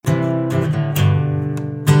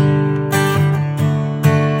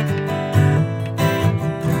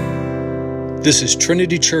This is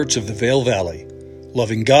Trinity Church of the Vale Valley,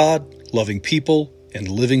 loving God, loving people, and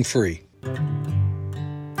living free.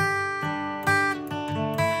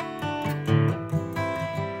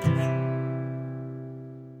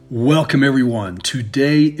 Welcome, everyone.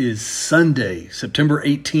 Today is Sunday, September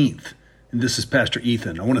 18th, and this is Pastor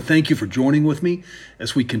Ethan. I want to thank you for joining with me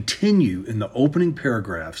as we continue in the opening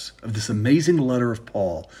paragraphs of this amazing letter of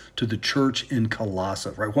Paul to the church in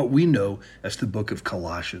Colossae, right? What we know as the book of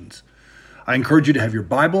Colossians. I encourage you to have your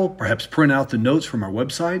Bible, perhaps print out the notes from our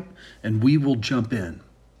website, and we will jump in.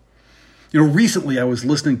 Recently I was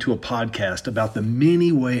listening to a podcast about the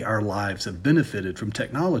many ways our lives have benefited from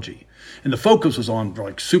technology. And the focus was on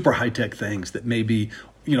like super high-tech things that may be,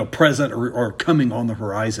 present or coming on the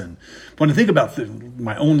horizon. When I think about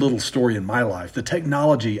my own little story in my life, the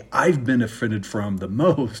technology I've benefited from the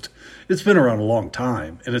most, it's been around a long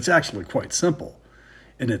time, and it's actually quite simple.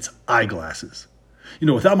 And it's eyeglasses.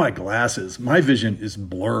 Without my glasses, my vision is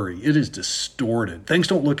blurry. It is distorted. Things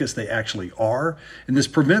don't look as they actually are, and this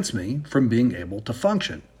prevents me from being able to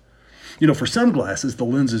function. For some glasses, the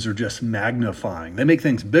lenses are just magnifying. They make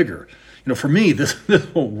things bigger. For me, this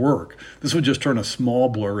won't work. This would just turn a small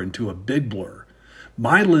blur into a big blur.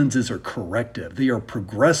 My lenses are corrective. They are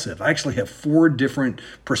progressive. I actually have 4 different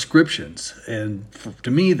prescriptions, and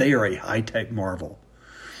to me, they are a high-tech marvel.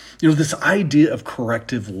 This idea of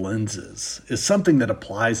corrective lenses is something that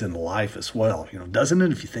applies in life as well, doesn't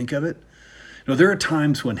it, if you think of it? There are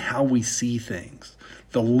times when how we see things,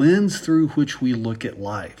 the lens through which we look at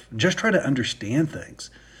life, just try to understand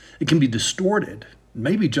things, it can be distorted,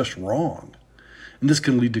 maybe just wrong. And this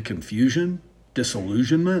can lead to confusion,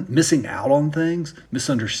 disillusionment, missing out on things,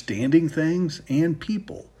 misunderstanding things, and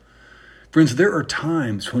people. Friends, there are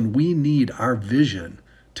times when we need our vision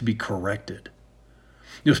to be corrected.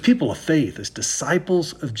 As people of faith, as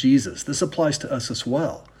disciples of Jesus, this applies to us as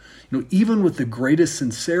well. Even with the greatest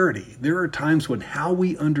sincerity, there are times when how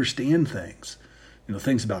we understand things,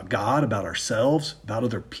 things about God, about ourselves, about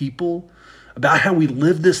other people, about how we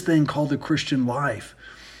live this thing called the Christian life,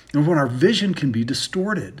 when our vision can be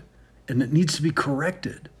distorted and it needs to be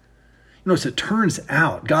corrected. As it turns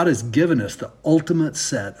out, God has given us the ultimate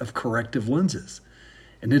set of corrective lenses,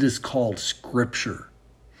 and it is called Scripture.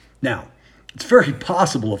 Now, it's very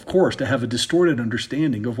possible, of course, to have a distorted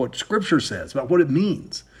understanding of what Scripture says, about what it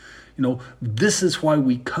means. This is why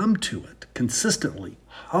we come to it consistently,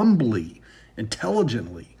 humbly,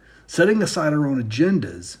 intelligently, setting aside our own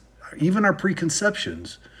agendas, even our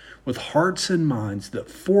preconceptions, with hearts and minds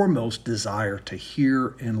that foremost desire to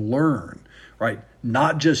hear and learn, right?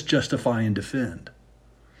 Not just justify and defend.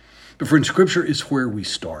 But friends, Scripture is where we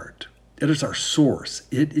start. It is our source.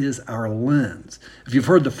 It is our lens. If you've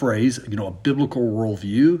heard the phrase, a biblical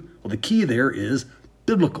worldview, well, the key there is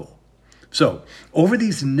biblical. So over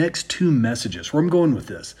these next 2 messages, where I'm going with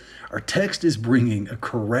this, our text is bringing a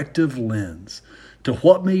corrective lens to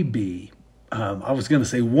what may be, I was going to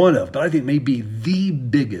say one of, but I think may be the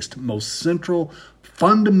biggest, most central,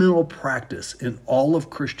 fundamental practice in all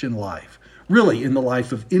of Christian life, really in the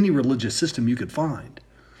life of any religious system you could find.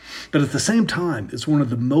 But at the same time, it's one of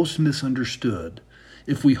the most misunderstood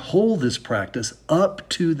if we hold this practice up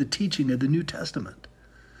to the teaching of the New Testament.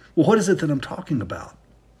 Well, what is it that I'm talking about?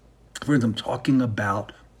 Friends, I'm talking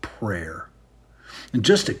about prayer. And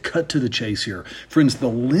just to cut to the chase here, friends, the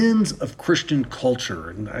lens of Christian culture,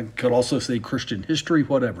 and I could also say Christian history,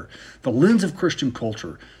 whatever, the lens of Christian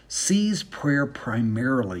culture sees prayer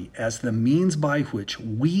primarily as the means by which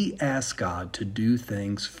we ask God to do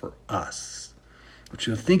things for us. I want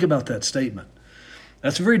you to think about that statement.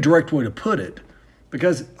 That's a very direct way to put it,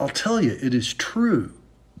 because I'll tell you, it is true.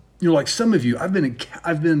 Like some of you, I've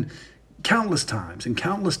been countless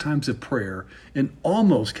times of prayer in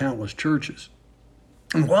almost countless churches.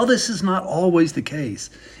 And while this is not always the case,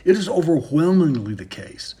 it is overwhelmingly the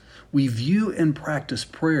case. We view and practice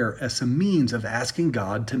prayer as a means of asking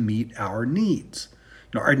God to meet our needs,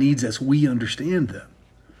 our needs as we understand them.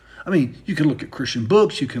 You can look at Christian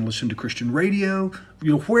books, you can listen to Christian radio,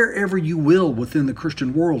 wherever you will within the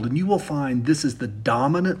Christian world, and you will find this is the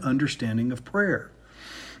dominant understanding of prayer.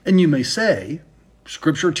 And you may say,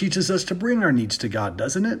 Scripture teaches us to bring our needs to God,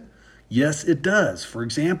 doesn't it? Yes, it does. For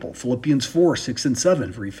example, Philippians 4, 6, and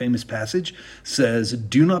 7, very famous passage, says,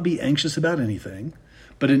 "Do not be anxious about anything,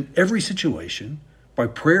 but in every situation, by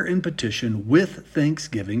prayer and petition, with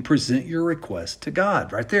thanksgiving, present your request to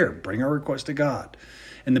God." Right there, bring our request to God.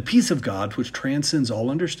 "And the peace of God, which transcends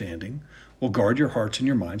all understanding, will guard your hearts and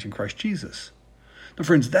your minds in Christ Jesus." Now,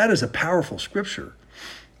 friends, that is a powerful Scripture.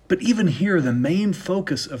 But even here, the main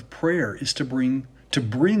focus of prayer is to bring to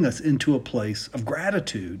bring us into a place of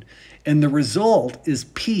gratitude. And the result is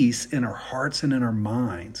peace in our hearts and in our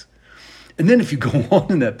minds. And then if you go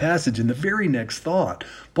on in that passage, in the very next thought,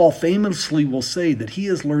 Paul famously will say that he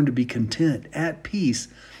has learned to be content, at peace,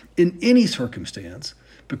 in any circumstance,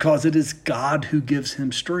 because it is God who gives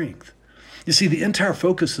him strength. You see, the entire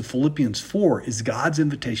focus of Philippians 4 is God's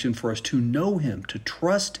invitation for us to know him, to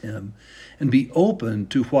trust him, and be open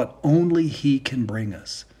to what only he can bring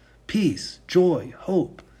us. Peace, joy,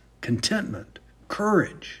 hope, contentment,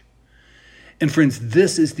 courage. And friends,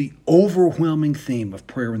 this is the overwhelming theme of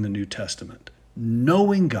prayer in the New Testament.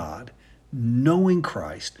 Knowing God, knowing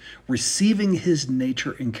Christ, receiving his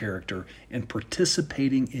nature and character, and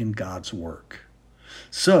participating in God's work.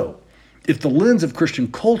 So, if the lens of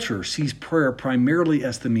Christian culture sees prayer primarily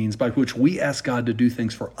as the means by which we ask God to do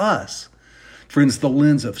things for us, friends, the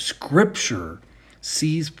lens of Scripture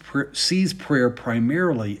sees prayer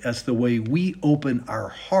primarily as the way we open our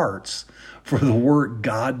hearts for the work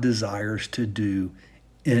God desires to do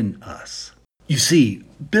in us. You see,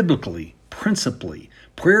 biblically, principally,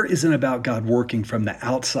 prayer isn't about God working from the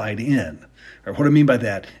outside in. What I mean by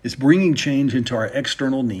that is bringing change into our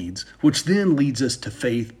external needs, which then leads us to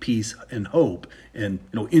faith, peace, and hope, and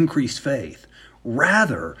increased faith.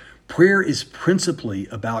 Rather, prayer is principally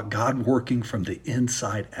about God working from the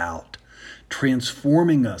inside out,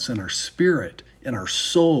 transforming us in our spirit, in our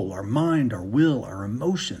soul, our mind, our will, our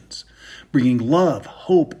emotions, bringing love,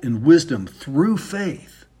 hope, and wisdom through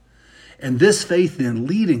faith. And this faith then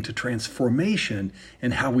leading to transformation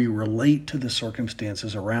in how we relate to the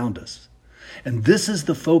circumstances around us. And this is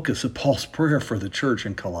the focus of Paul's prayer for the church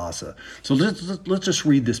in Colossae. So let's just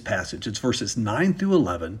read this passage. It's verses 9 through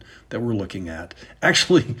 11 that we're looking at.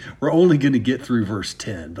 Actually, we're only going to get through verse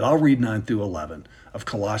 10, but I'll read 9 through 11 of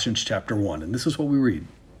Colossians chapter 1. And this is what we read.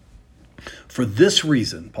 For this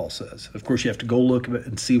reason, Paul says, of course, you have to go look at it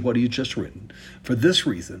and see what he's just written. For this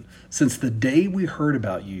reason, since the day we heard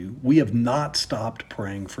about you, we have not stopped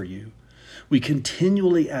praying for you. We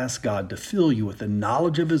continually ask God to fill you with the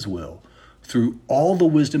knowledge of his will through all the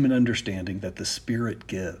wisdom and understanding that the Spirit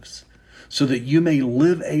gives, so that you may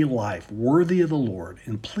live a life worthy of the Lord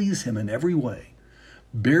and please him in every way,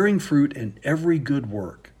 bearing fruit in every good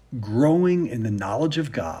work, growing in the knowledge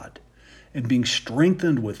of God, and being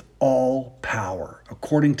strengthened with all power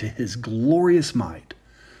according to his glorious might,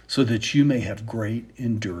 so that you may have great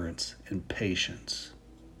endurance and patience.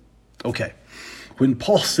 Okay, when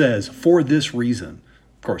Paul says, for this reason,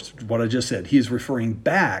 of course, what I just said, he is referring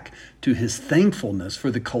back to his thankfulness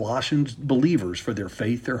for the Colossian believers for their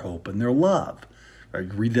faith, their hope, and their love.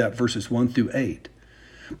 Right, read that verses 1 through 8.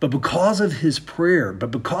 But because of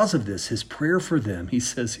this, his prayer for them, he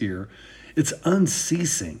says here, it's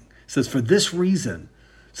unceasing. It says, for this reason,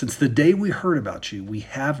 since the day we heard about you, we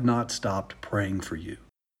have not stopped praying for you.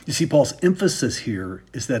 You see, Paul's emphasis here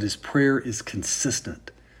is that his prayer is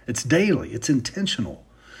consistent. It's daily. It's intentional.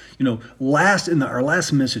 In our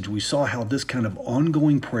last message, we saw how this kind of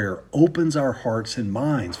ongoing prayer opens our hearts and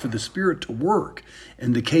minds for the Spirit to work.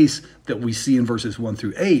 In the case that we see in verses 1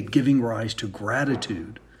 through 8, giving rise to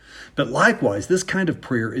gratitude. But likewise, this kind of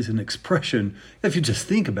prayer is an expression, if you just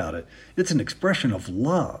think about it, it's an expression of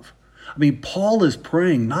love. I mean, Paul is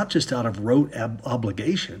praying not just out of rote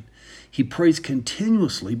obligation. He prays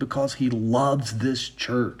continuously because he loves this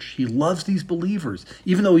church. He loves these believers,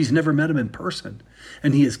 even though he's never met them in person.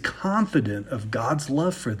 And he is confident of God's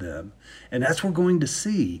love for them. And as we're going to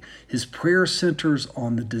see, his prayer centers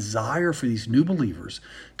on the desire for these new believers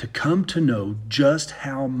to come to know just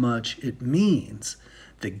how much it means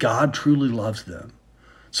that God truly loves them,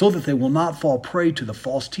 so that they will not fall prey to the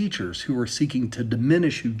false teachers who are seeking to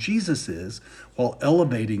diminish who Jesus is while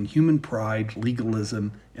elevating human pride,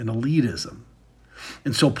 legalism, and elitism.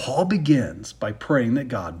 And so Paul begins by praying that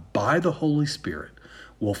God, by the Holy Spirit,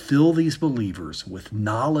 will fill these believers with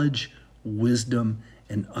knowledge, wisdom,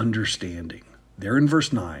 and understanding. There in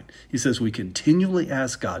verse 9, he says, we continually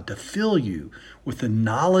ask God to fill you with the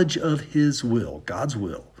knowledge of his will, God's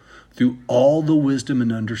will, through all the wisdom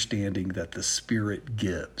and understanding that the Spirit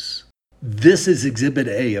gives. This is exhibit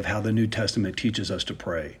A of how the New Testament teaches us to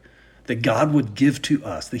pray, that God would give to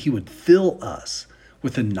us, that he would fill us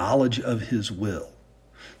with the knowledge of his will.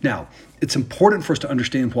 Now, it's important for us to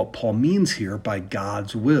understand what Paul means here by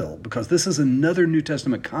God's will, because this is another New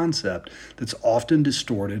Testament concept that's often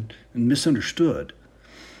distorted and misunderstood.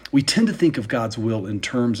 We tend to think of God's will in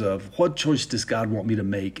terms of what choice does God want me to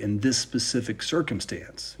make in this specific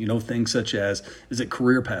circumstance? Things such as, is it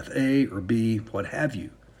career path A or B, what have you.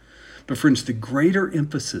 But friends, the greater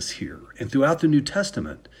emphasis here and throughout the New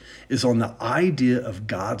Testament is on the idea of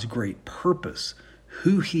God's great purpose,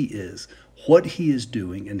 who he is, what he is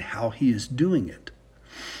doing and how he is doing it.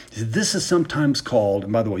 This is sometimes called,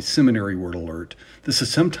 and by the way, seminary word alert, this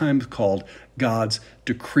is sometimes called God's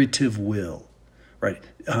decretive will, right?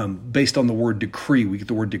 Based on the word decree, we get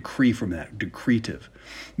the word decree from that, decretive,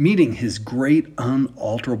 meaning his great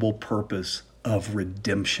unalterable purpose of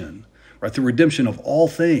redemption, right? The redemption of all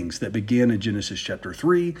things that began in Genesis chapter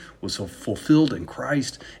 3 was fulfilled in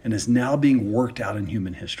Christ and is now being worked out in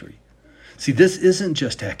human history. See, this isn't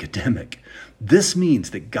just academic. This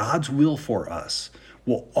means that God's will for us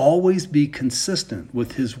will always be consistent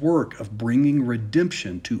with his work of bringing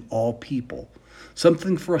redemption to all people.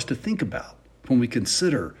 Something for us to think about when we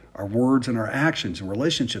consider our words and our actions in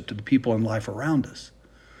relationship to the people in life around us.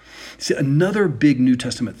 See, another big New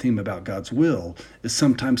Testament theme about God's will is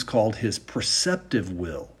sometimes called his preceptive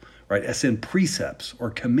will, right? As in precepts or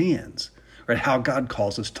commands, right? How God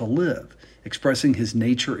calls us to live, expressing his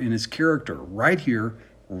nature and his character right here,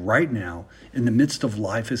 right now, in the midst of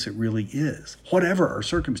life as it really is, whatever our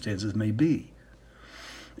circumstances may be.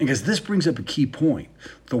 And guys, this brings up a key point.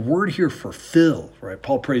 The word here for fill, right?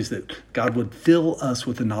 Paul prays that God would fill us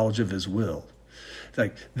with the knowledge of his will.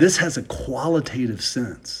 Like, this has a qualitative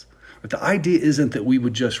sense. But the idea isn't that we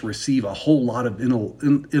would just receive a whole lot of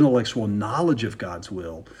intellectual knowledge of God's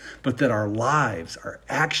will, but that our lives, our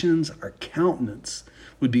actions, our countenance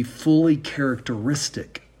would be fully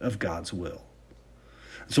characteristic of God's will.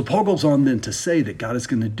 So Paul goes on then to say that God is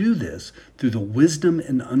going to do this through the wisdom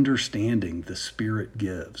and understanding the Spirit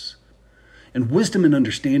gives. And wisdom and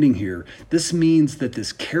understanding here, this means that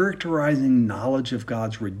this characterizing knowledge of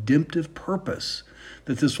God's redemptive purpose,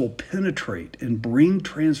 that this will penetrate and bring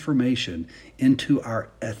transformation into our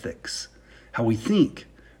ethics, how we think,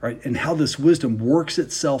 right? And how this wisdom works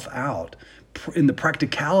itself out in the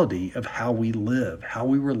practicality of how we live, how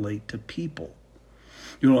we relate to people.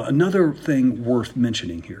 You know, another thing worth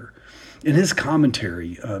mentioning here, in his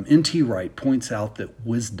commentary, N.T. Wright points out that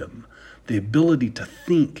wisdom, the ability to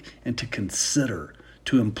think and to consider,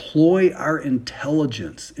 to employ our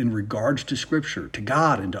intelligence in regards to Scripture, to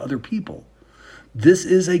God and to other people, this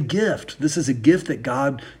is a gift. This is a gift that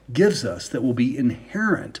God gives us that will be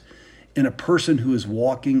inherent in a person who is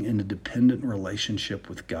walking in a dependent relationship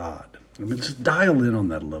with God. I mean, just dial in on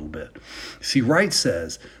that a little bit. See, Wright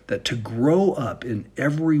says that to grow up in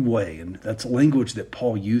every way, and that's language that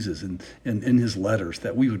Paul uses in his letters,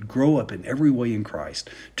 that we would grow up in every way in Christ.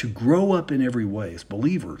 To grow up in every way as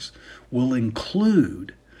believers will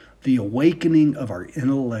include the awakening of our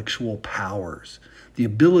intellectual powers, the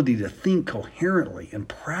ability to think coherently and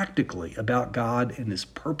practically about God and his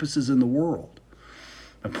purposes in the world.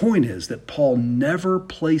 My point is that Paul never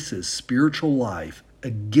places spiritual life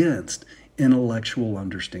against intellectual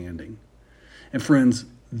understanding. And friends,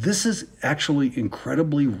 this is actually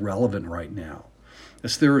incredibly relevant right now,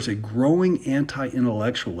 as there is a growing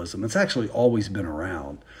anti-intellectualism. It's actually always been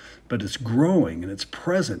around, but it's growing and it's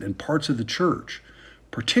present in parts of the church,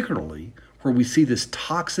 particularly where we see this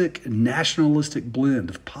toxic nationalistic blend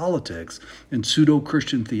of politics and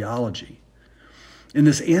pseudo-Christian theology. And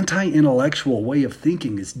this anti-intellectual way of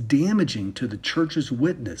thinking is damaging to the church's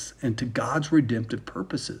witness and to God's redemptive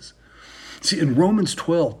purposes. See, in Romans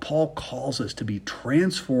 12, Paul calls us to be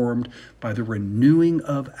transformed by the renewing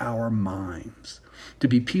of our minds, to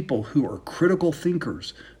be people who are critical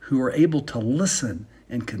thinkers, who are able to listen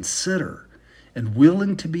and consider, and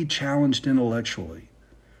willing to be challenged intellectually.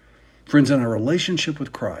 Friends, in our relationship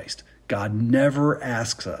with Christ, God never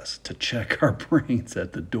asks us to check our brains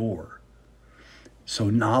at the door. So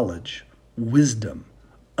knowledge, wisdom,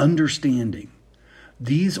 understanding,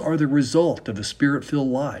 these are the result of a Spirit-filled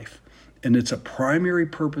life, and it's a primary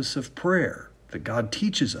purpose of prayer that God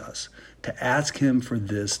teaches us to ask him for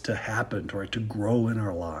this to happen, or to grow in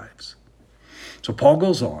our lives. So Paul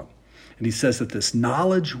goes on, and he says that this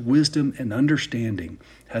knowledge, wisdom, and understanding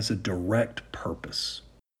has a direct purpose.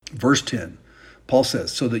 Verse 10, Paul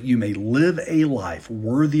says, so that you may live a life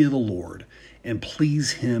worthy of the Lord and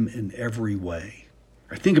please him in every way.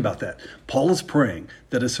 Think about that. Paul is praying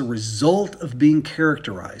that as a result of being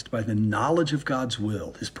characterized by the knowledge of God's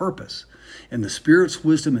will, his purpose, and the Spirit's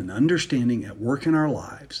wisdom and understanding at work in our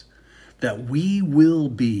lives, that we will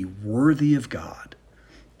be worthy of God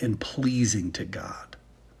and pleasing to God.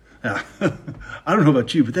 Now, I don't know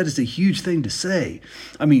about you, but that is a huge thing to say.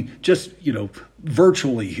 I mean, just,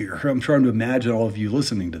 virtually here, I'm trying to imagine all of you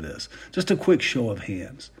listening to this. Just a quick show of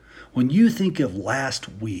hands. When you think of last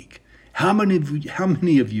week, how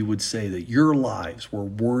many of you would say that your lives were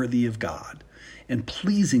worthy of God and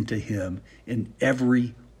pleasing to him in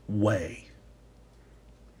every way?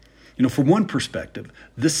 From one perspective,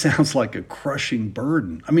 this sounds like a crushing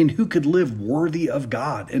burden. I mean, who could live worthy of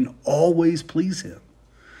God and always please Him?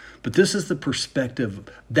 But that is the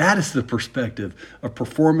perspective of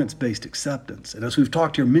performance-based acceptance. And as we've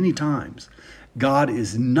talked here many times, God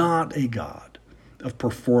is not a God of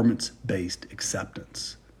performance-based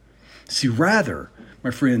acceptance. See, rather,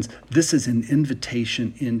 my friends, this is an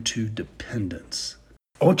invitation into dependence.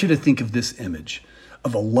 I want you to think of this image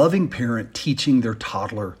of a loving parent teaching their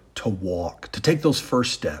toddler to walk, to take those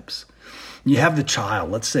first steps. You have the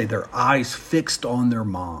child, let's say their eyes fixed on their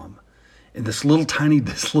mom, and this little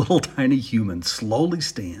tiny human slowly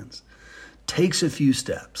stands, takes a few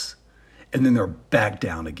steps, and then they're back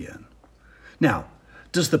down again. Now,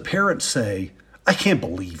 does the parent say, "I can't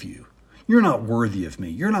believe you. You're not worthy of me.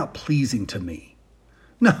 You're not pleasing to me"?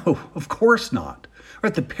 No, of course not.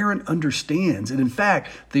 Right? The parent understands, and in fact,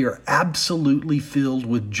 they are absolutely filled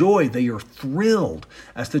with joy. They are thrilled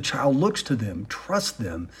as the child looks to them, trusts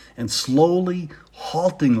them, and slowly,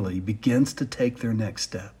 haltingly begins to take their next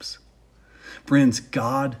steps. Friends,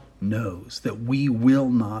 God knows that we will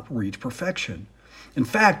not reach perfection. In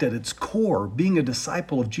fact, at its core, being a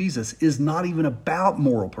disciple of Jesus is not even about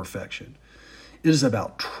moral perfection. It is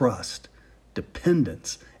about trust,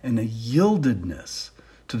 dependence, and a yieldedness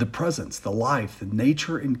to the presence, the life, the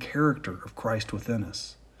nature, and character of Christ within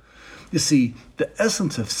us. You see, the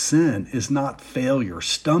essence of sin is not failure,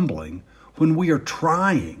 stumbling, when we are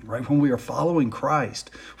trying, right? When we are following Christ,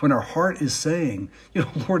 when our heart is saying,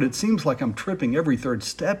 Lord, it seems like I'm tripping every third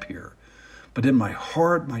step here, but in my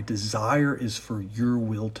heart, my desire is for your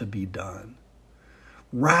will to be done.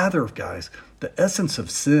 Rather, guys, the essence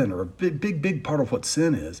of sin, or a big part of what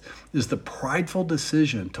sin is the prideful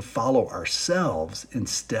decision to follow ourselves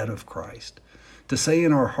instead of Christ. To say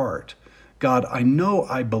in our heart, God, I know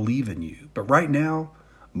I believe in you, but right now,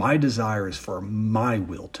 my desire is for my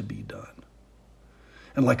will to be done.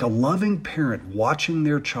 And like a loving parent watching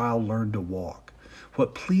their child learn to walk,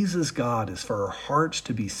 what pleases God is for our hearts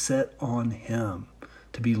to be set on Him,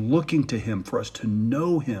 to be looking to Him, for us to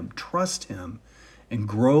know Him, trust Him, and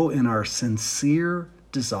grow in our sincere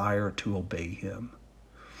desire to obey Him.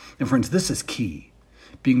 And friends, this is key.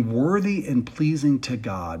 Being worthy and pleasing to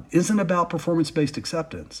God isn't about performance-based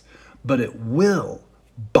acceptance, but it will,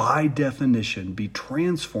 by definition, be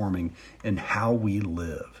transforming in how we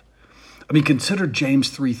live. I mean, consider James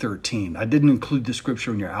 3:13. I didn't include the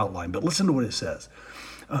scripture in your outline, but listen to what it says.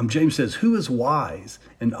 James says, "Who is wise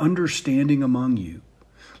and understanding among you?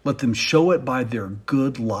 Let them show it by their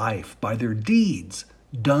good life, by their deeds,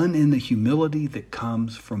 done in the humility that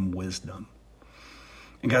comes from wisdom."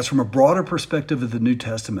 And guys, from a broader perspective of the New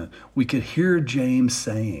Testament, we could hear James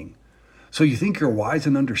saying, so you think you're wise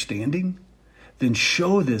and understanding? Then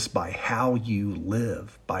show this by how you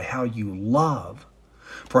live, by how you love.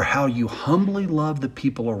 For how you humbly love the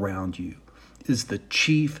people around you is the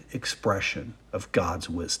chief expression of God's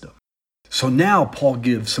wisdom. So now Paul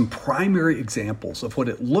gives some primary examples of what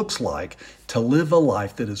it looks like to live a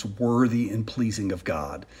life that is worthy and pleasing of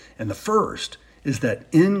God. And the first is that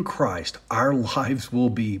in Christ, our lives will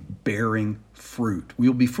be bearing fruit. We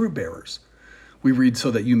will be fruit bearers. We read, so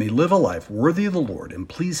that you may live a life worthy of the Lord and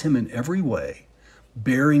please Him in every way,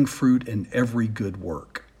 bearing fruit in every good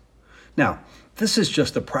work. Now, this is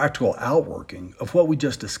just a practical outworking of what we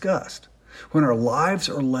just discussed. When our lives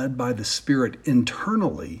are led by the Spirit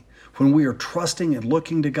internally, when we are trusting and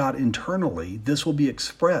looking to God internally, this will be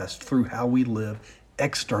expressed through how we live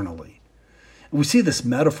externally. And we see this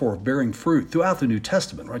metaphor of bearing fruit throughout the New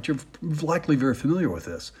Testament, right? You're likely very familiar with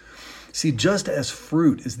this. See, just as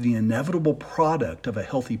fruit is the inevitable product of a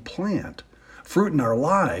healthy plant, fruit in our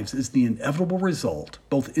lives is the inevitable result,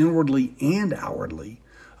 both inwardly and outwardly,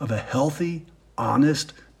 of a healthy,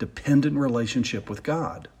 honest, dependent relationship with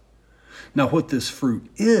God. Now, what this fruit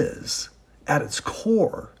is, at its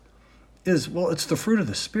core, it's the fruit of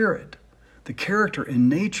the Spirit, the character and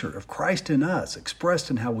nature of Christ in us, expressed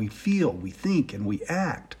in how we feel, we think, and we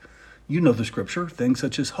act. You know the scripture, things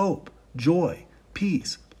such as hope, joy,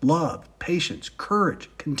 peace, love, patience, courage,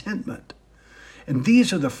 contentment. And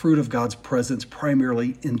these are the fruit of God's presence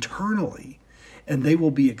primarily internally, and they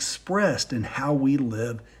will be expressed in how we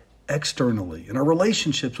live externally, in our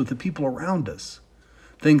relationships with the people around us.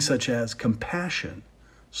 Things such as compassion,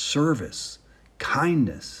 service,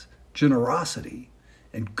 kindness, generosity,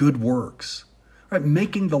 and good works, right?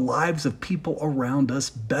 Making the lives of people around us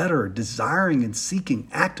better, desiring and seeking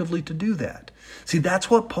actively to do that. See, that's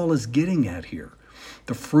what Paul is getting at here.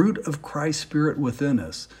 The fruit of Christ's Spirit within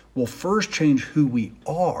us will first change who we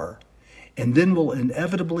are, and then will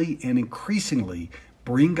inevitably and increasingly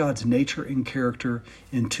bring God's nature and character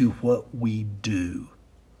into what we do.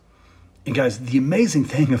 And guys, the amazing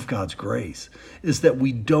thing of God's grace is that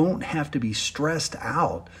we don't have to be stressed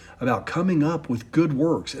out about coming up with good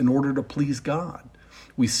works in order to please God.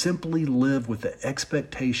 We simply live with the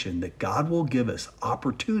expectation that God will give us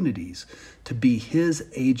opportunities to be His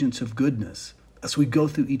agents of goodness as we go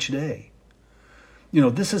through each day.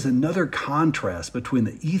 This is another contrast between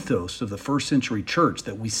the ethos of the first century church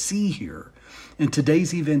that we see here and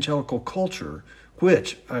today's evangelical culture,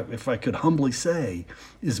 which, if I could humbly say,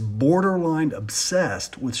 is borderline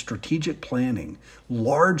obsessed with strategic planning,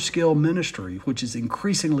 large-scale ministry, which is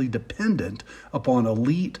increasingly dependent upon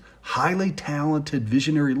elite, highly talented,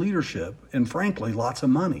 visionary leadership, and frankly, lots of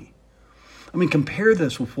money. Compare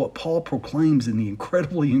this with what Paul proclaims in the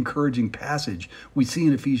incredibly encouraging passage we see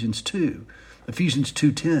in Ephesians 2. Ephesians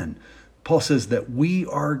 2:10, Paul says that we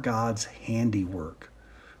are God's handiwork,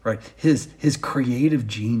 right? His creative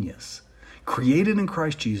genius, created in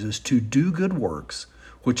Christ Jesus to do good works,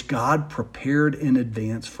 which God prepared in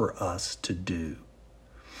advance for us to do.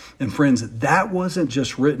 And friends, that wasn't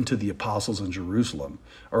just written to the apostles in Jerusalem,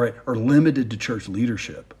 all right, or limited to church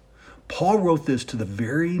leadership. Paul wrote this to the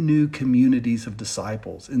very new communities of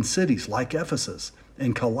disciples in cities like Ephesus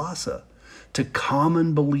and Colossae, to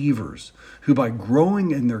common believers who, by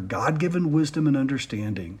growing in their God-given wisdom and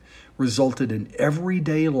understanding, resulted in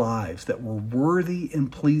everyday lives that were worthy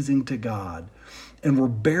and pleasing to God and were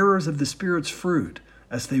bearers of the Spirit's fruit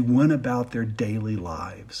as they went about their daily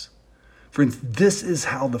lives. Friends, this is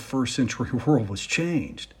how the first century world was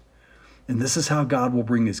changed. And this is how God will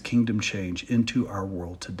bring His kingdom change into our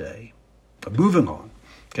world today. But moving on.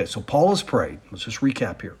 Okay, so Paul has prayed. Let's just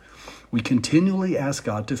recap here. We continually ask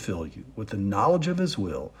God to fill you with the knowledge of His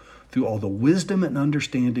will through all the wisdom and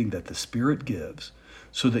understanding that the Spirit gives,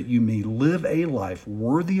 so that you may live a life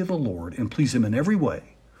worthy of the Lord and please Him in every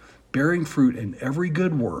way, bearing fruit in every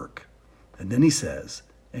good work. And then he says,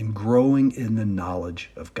 and growing in the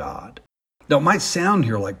knowledge of God. Now, it might sound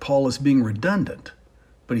here like Paul is being redundant,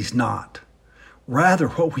 but he's not. Rather,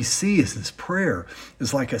 what we see is this prayer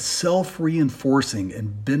is like a self-reinforcing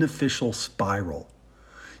and beneficial spiral.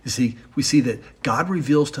 You see, we see that God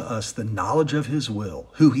reveals to us the knowledge of His will,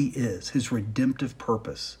 who He is, His redemptive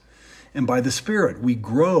purpose. And by the Spirit, we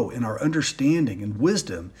grow in our understanding and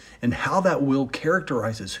wisdom and how that will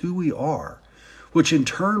characterizes who we are, which in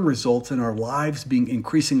turn results in our lives being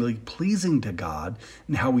increasingly pleasing to God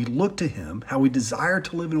and how we look to Him, how we desire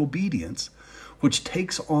to live in obedience, which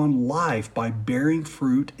takes on life by bearing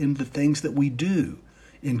fruit in the things that we do,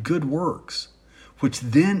 in good works, which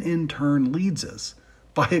then in turn leads us,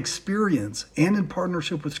 by experience and in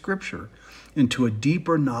partnership with Scripture, into a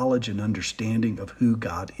deeper knowledge and understanding of who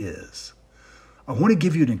God is. I want to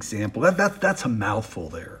give you an example. That's a mouthful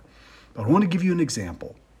there. But I want to give you an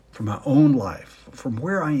example from my own life, from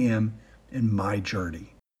where I am in my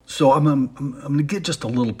journey. So I'm going to get just a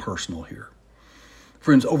little personal here.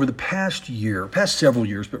 Friends, over the past several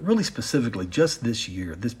years, but really specifically just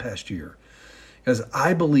this past year, because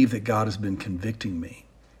I believe that God has been convicting me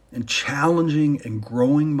and challenging and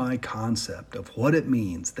growing my concept of what it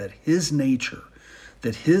means that His nature,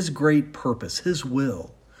 that His great purpose, His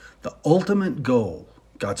will, the ultimate goal,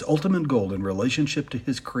 God's ultimate goal in relationship to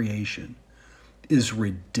His creation is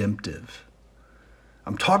redemptive.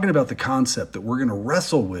 I'm talking about the concept that we're going to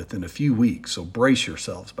wrestle with in a few weeks, so brace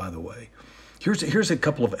yourselves, by the way. Here's a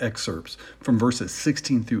couple of excerpts from verses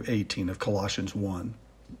 16 through 18 of Colossians 1.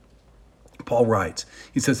 Paul writes,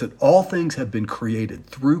 he says that all things have been created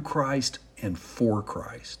through Christ and for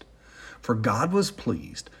Christ. For God was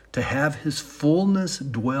pleased to have His fullness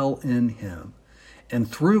dwell in Him, and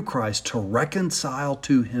through Christ to reconcile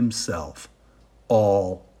to Himself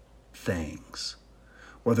all things,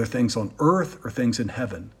 whether things on earth or things in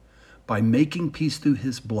heaven, by making peace through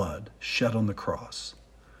His blood shed on the cross.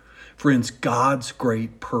 Friends, God's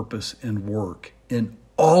great purpose and work in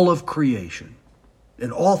all of creation,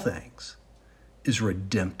 in all things, is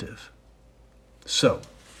redemptive. So,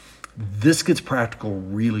 this gets practical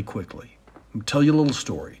really quickly. I'll tell you a little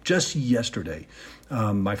story. Just yesterday,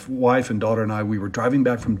 my wife and daughter and I, we were driving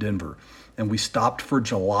back from Denver, and we stopped for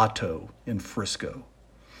gelato in Frisco.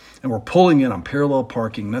 And we're pulling in on parallel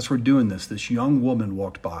parking, and as we're doing this young woman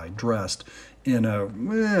walked by, dressed in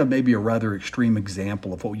maybe a rather extreme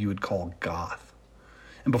example of what you would call goth.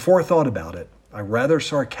 And before I thought about it, I rather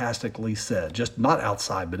sarcastically said, just not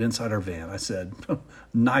outside, but inside our van, I said,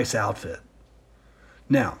 nice outfit.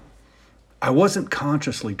 Now, I wasn't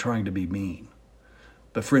consciously trying to be mean,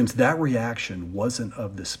 but friends, that reaction wasn't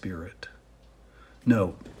of the Spirit.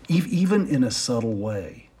 No, even in a subtle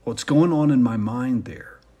way, what's going on in my mind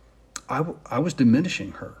there, I was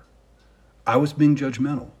diminishing her. I was being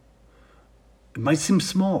judgmental. It might seem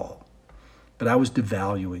small, but I was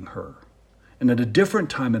devaluing her. And at a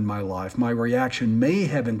different time in my life, my reaction may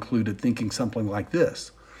have included thinking something like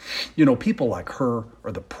this. People like her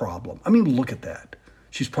are the problem. I mean, look at that.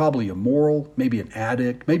 She's probably immoral, maybe an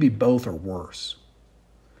addict, maybe both or worse.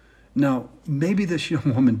 Now, maybe this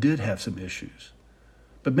young woman did have some issues,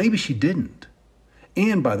 but maybe she didn't.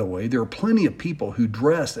 And by the way, there are plenty of people who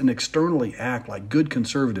dress and externally act like good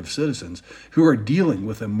conservative citizens who are dealing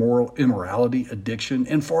with immorality, addiction,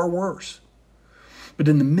 and far worse. But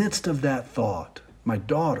in the midst of that thought, my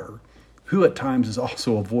daughter, who at times is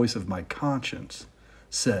also a voice of my conscience,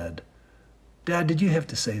 said, "Dad, did you have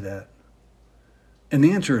to say that?" And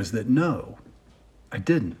the answer is that no, I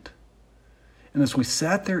didn't. And as we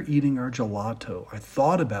sat there eating our gelato, I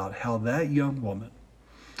thought about how that young woman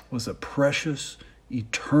was a precious,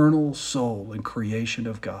 eternal soul in creation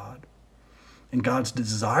of God. And God's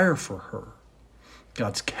desire for her,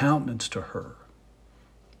 God's countenance to her,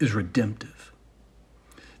 is redemptive.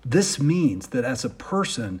 This means that as a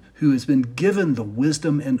person who has been given the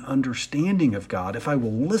wisdom and understanding of God, if I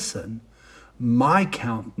will listen, my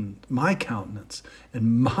countenance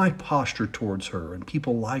and my posture towards her and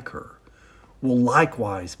people like her will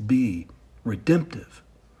likewise be redemptive,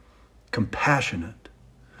 compassionate,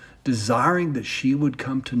 desiring that she would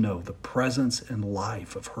come to know the presence and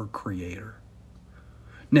life of her Creator.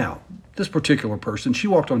 Now, this particular person, she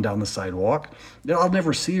walked on down the sidewalk. I'll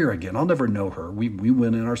never see her again. I'll never know her. We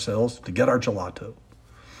went in ourselves to get our gelato.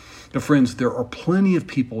 But friends, there are plenty of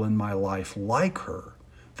people in my life like her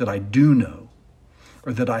that I do know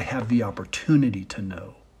or that I have the opportunity to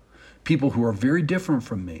know. People who are very different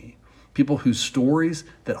from me. People whose stories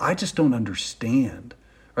that I just don't understand,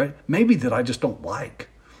 right? Maybe that I just don't like.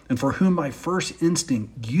 And for whom my first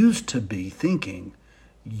instinct used to be thinking,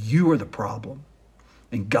 you are the problem.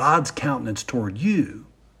 And God's countenance toward you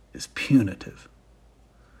is punitive.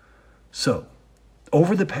 So,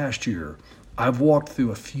 over the past year, I've walked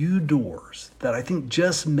through a few doors that I think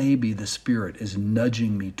just maybe the Spirit is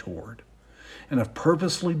nudging me toward. And I've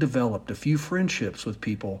purposely developed a few friendships with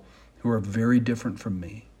people who are very different from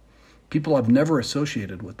me. People I've never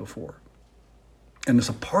associated with before. And as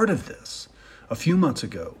a part of this, a few months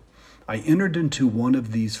ago, I entered into one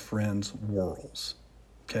of these friends' worlds.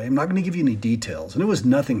 Okay, I'm not going to give you any details, and it was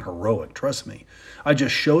nothing heroic, trust me. I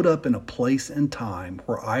just showed up in a place and time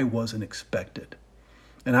where I wasn't expected,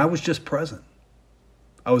 and I was just present.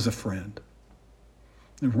 I was a friend.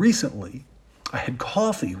 And recently, I had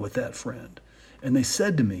coffee with that friend, and they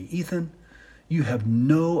said to me, "Ethan, you have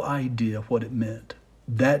no idea what it meant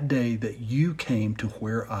that day that you came to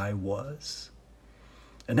where I was."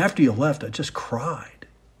 And after you left, I just cried.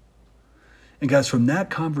 And guys, from that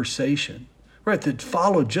conversation, right, that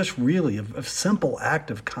followed just really a simple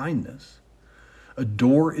act of kindness, a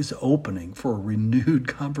door is opening for a renewed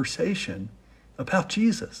conversation about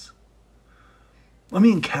Jesus. Let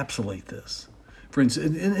me encapsulate this. Friends,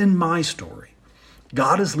 in my story,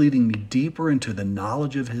 God is leading me deeper into the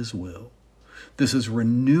knowledge of His will. This is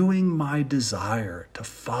renewing my desire to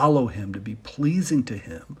follow Him, to be pleasing to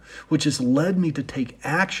Him, which has led me to take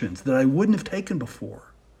actions that I wouldn't have taken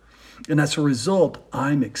before. And as a result,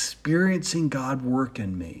 I'm experiencing God work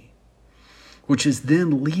in me, which is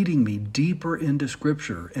then leading me deeper into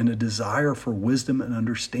Scripture and a desire for wisdom and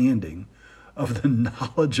understanding of the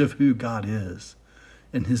knowledge of who God is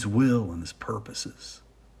and His will and His purposes.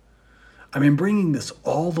 I mean, bringing this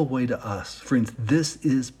all the way to us, friends, this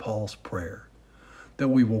is Paul's prayer, that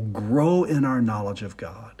we will grow in our knowledge of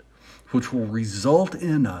God, which will result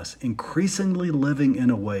in us increasingly living in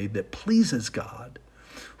a way that pleases God,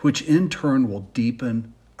 which in turn will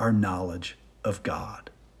deepen our knowledge of God.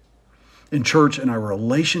 In church and our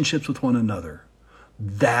relationships with one another,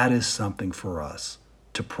 that is something for us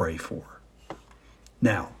to pray for.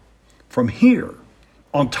 Now, from here,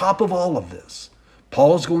 on top of all of this,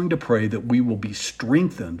 Paul is going to pray that we will be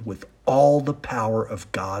strengthened with all the power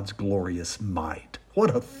of God's glorious might.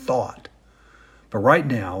 What a thought. But right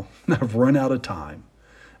now, I've run out of time.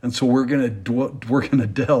 And so we're going to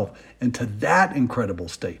delve into that incredible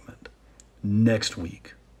statement next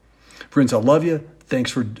week. Friends, I love you. Thanks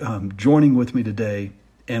for joining with me today,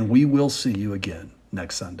 and we will see you again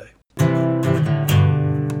next Sunday.